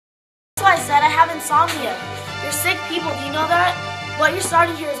said I have insomnia. You're sick people, do you know that? What you're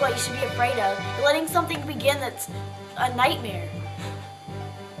starting here is what you should be afraid of. You're letting something begin that's a nightmare.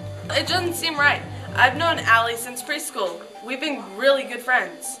 It doesn't seem right. I've known Allie since preschool. We've been really good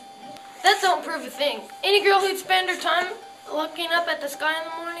friends. That don't prove a thing. Any girl who'd spend her time looking up at the sky in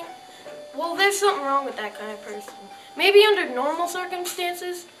the morning, well, there's something wrong with that kind of person. Maybe under normal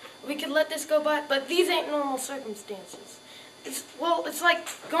circumstances, we could let this go by, but these ain't normal circumstances. It's like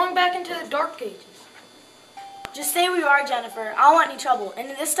going back into the dark ages. Just say where you are, Jennifer. I don't want any trouble. And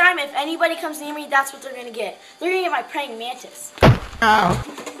this time, if anybody comes near me, that's what they're going to get. They're going to get my praying mantis. Oh.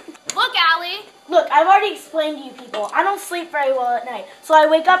 Look, Allie. Look, I've already explained to you people. I don't sleep very well at night. So I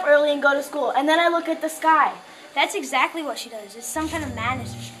wake up early and go to school. And then I look at the sky. That's exactly what she does. It's some kind of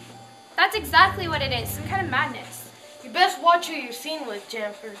madness. That's exactly what it is. Some kind of madness. You best watch who you're seen with,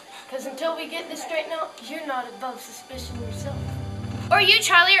 Jennifer. Because until we get this straightened out, you're not above suspicion yourself. Or you,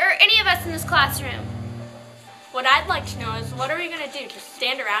 Charlie, or any of us in this classroom. What I'd like to know is, what are we going to do? Just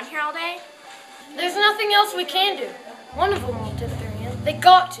stand around here all day? There's nothing else we can do. One of them won't tip their hand. They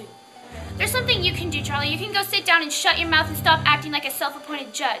got to. There's something you can do, Charlie. You can go sit down and shut your mouth and stop acting like a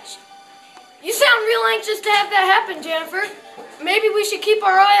self-appointed judge. You sound real anxious to have that happen, Jennifer. Maybe we should keep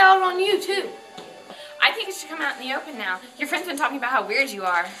our eye out on you, too. I think you should come out in the open now. Your friend's been talking about how weird you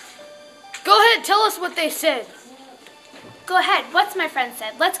are. Go ahead, tell us what they said. Go ahead. What's my friend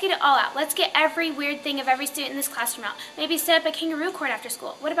said? Let's get it all out. Let's get every weird thing of every student in this classroom out. Maybe set up a kangaroo court after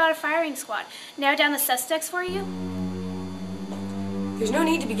school. What about a firing squad? Narrow down the suspects for you? There's no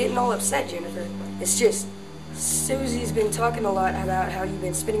need to be getting all upset, Jennifer. It's just, Susie's been talking a lot about how you've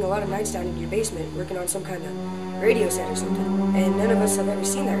been spending a lot of nights down in your basement working on some kind of radio set or something. And none of us have ever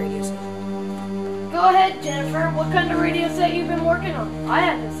seen that radio set. Go ahead, Jennifer. What kind of radio set you've been working on? I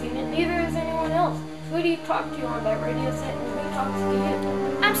haven't seen it. Neither has anyone else. Who do you talk to on that radio set and who talks to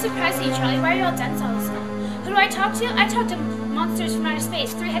you? I'm surprised at you, Charlie. Why are you all dense all of a sudden? Who do I talk to? I talk to monsters from outer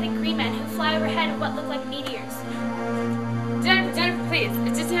space, three-headed green men who fly overhead in what look like meteors. Jennifer, please.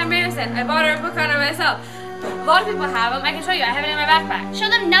 It's just a radio set. I bought her a book on it myself. A lot of people have them. I can show you. I have it in my backpack. Show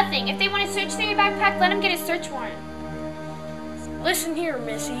them nothing. If they want to search through your backpack, let them get a search warrant. Listen here,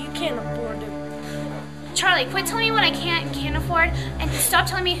 Missy. You can't afford it. Charlie, quit telling me what I can't and can't afford, and stop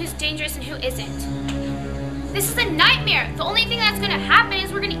telling me who's dangerous and who isn't. This is a nightmare. The only thing that's going to happen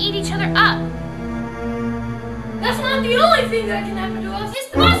is we're going to eat each other up. That's not the only thing that can happen to us. It's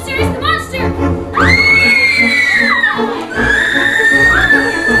the monster! It's the monster!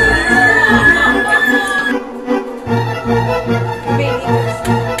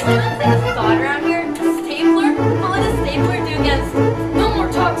 Thought around here? Stapler? What would a stapler do against... No more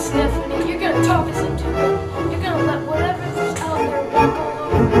talk, Stephanie. You're going to talk us into it. You're going to let whatever's out there walk all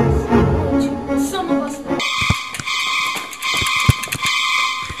over us. Some of us know.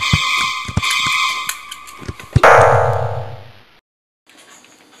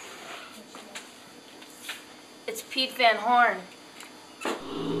 It's Pete Van Horn.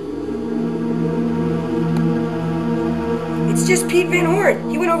 It's just Pete Van Horn.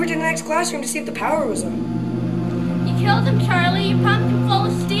 He went over to the next classroom to see if the power was on. You killed him, Charlie. You pumped him full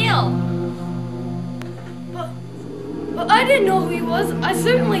of steel. But I didn't know who he was. I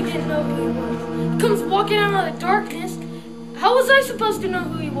certainly didn't know who he was. He comes walking out of the darkness. How was I supposed to know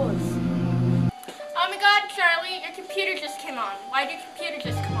who he was? Oh my god, Charlie, your computer just came on. Why did your computer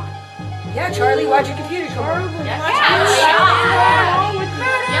just come on? Yeah, Charlie, why'd your computer come on?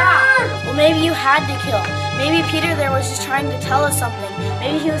 Well, maybe you had to kill. Maybe Peter there was just trying to tell us something.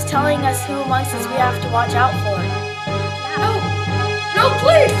 Maybe he was telling us who amongst us we have to watch out for. No,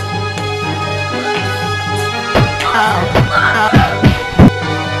 please!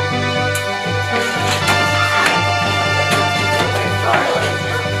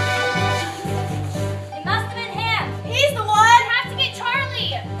 It must have been him. He's the one. You have to get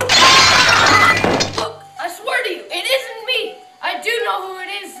Charlie. Look, I swear to you, it isn't me. I do know who it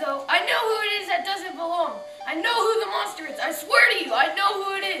is, though. I know who it is that doesn't belong. I know who the monster is. I swear to you, I know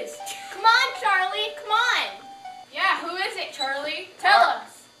who it is. Come on, Charlie. Come on. Yeah, who is it, Charlie? Tell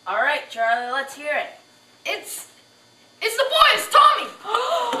us. All right, Charlie, let's hear it. It's the boy. It's Tommy.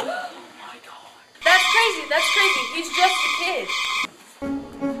 That's crazy. That's crazy. He's just a kid.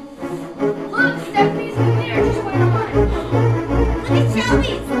 Look, Stephanie's computer just went on. Look at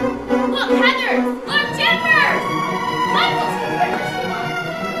Charlie's. Look, Heather. Look, Jennifer. Michael's computer just came on.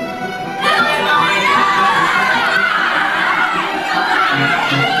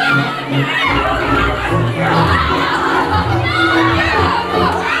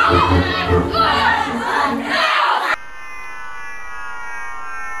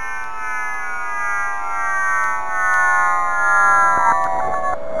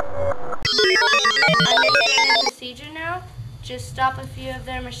 procedure now. Just stop a few of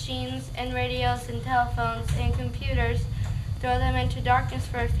their machines and radios and telephones and computers, throw them into darkness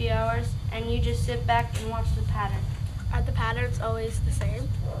for a few hours, and you just sit back and watch the pattern. Are the patterns always the same?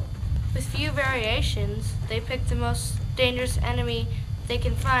 With few variations, they pick the most dangerous enemy they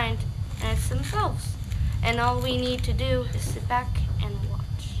can find, and it's themselves. And all we need to do is sit back and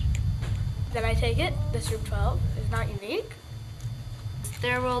watch. Then I take it this room 12 is not unique?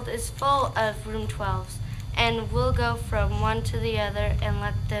 Their world is full of room 12s, and we'll go from one to the other and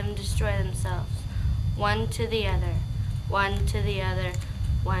let them destroy themselves. One to the other, one to the other,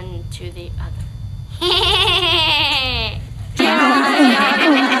 one to the other.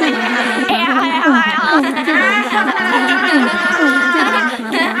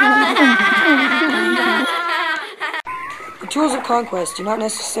 The tools of conquest do not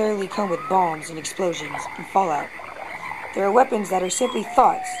necessarily come with bombs and explosions and fallout. There are weapons that are simply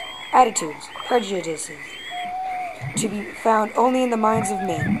thoughts, attitudes, prejudices, to be found only in the minds of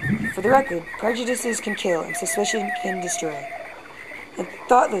men. For the record, prejudices can kill and suspicion can destroy. A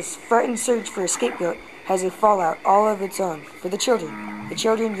thoughtless, frightened search for a scapegoat has a fallout all of its own for the children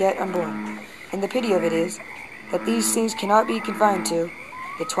yet unborn. And the pity of it is that these things cannot be confined to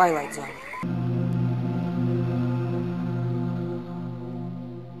the Twilight Zone.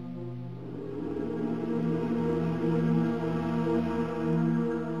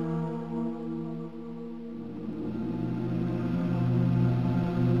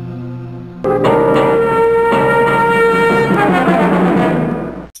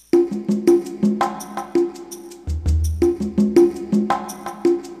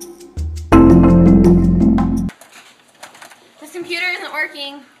 This computer isn't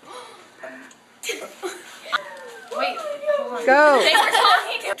working. Wait, hold on. Go. They were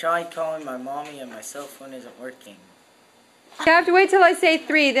talking. I tried calling my mommy and my cell phone isn't working. You have to wait till I say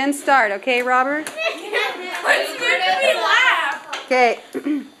 3, then start, okay, Robert? It's making me laugh. Okay.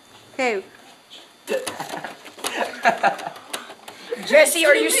 Okay. Jesse,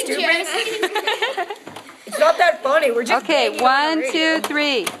 are you stupid? It's not that funny. We're just Okay, banging on the 1, radio. 2,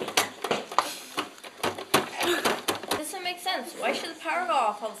 3. Doesn't make sense. Why should the power go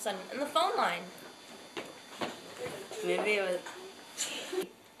off all of a sudden? And the phone line. Maybe it was...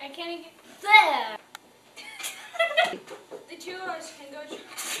 I can't even get there. The two of us can go.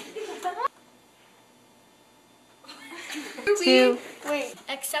 2. Wait.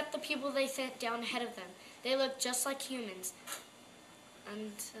 Except the people they sent down ahead of them. They look just like humans.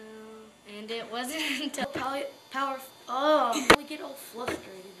 And it wasn't until we get all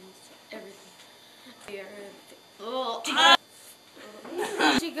frustrated and everything.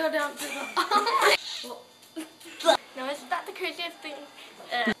 You go down to the. No, it's not the craziest thing.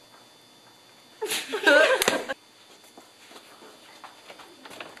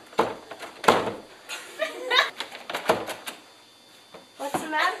 What's the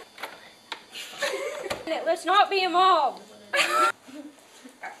matter? Let's not be a mob.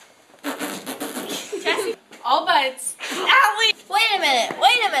 All bites. Allie! Wait a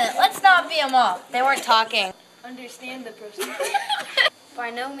minute. Let's not be a mob. They weren't talking. Understand the person.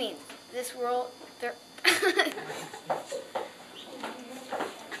 By no means. This world. Okay.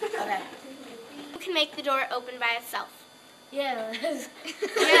 You can make the door open by itself. Yeah.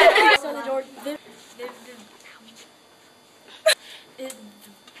 So the door.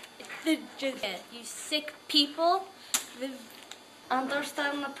 You sick people.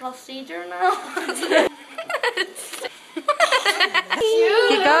 Understand the procedure now?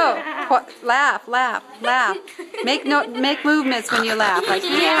 Okay, go. Laugh. Make movements when you laugh. Like,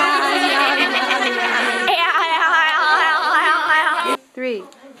 yeah. 3.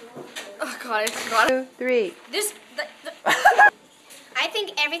 Oh God, I forgot. 2, 3. I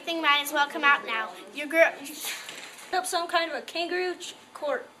think everything might as well come out now. Your girl. Up some kind of a kangaroo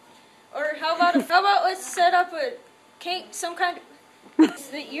court, or how about let's set up a some kind of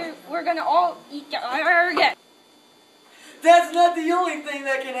that we're gonna all eat. That's not the only thing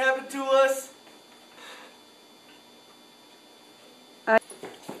that can happen to us.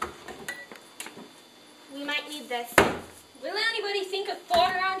 We might need this. Will anybody think of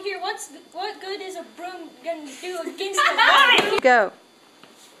thought around here? What good is a broom gonna do against the lion? Go.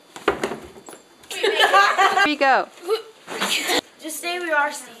 3, go. Just stay where you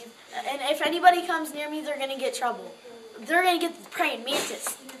are, Steve. And if anybody comes near me, they're gonna get trouble. They're gonna get the praying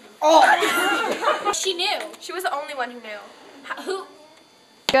mantis. Oh! She knew. She was the only one who knew. Who?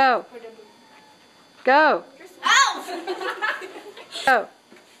 Go. Go. Ow! Go.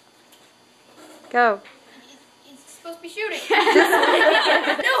 Go. He's supposed to be shooting. I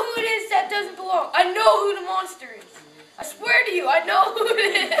know who it is that doesn't belong. I know who the monster is. I swear to you, I know who it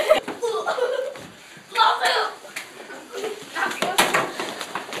is.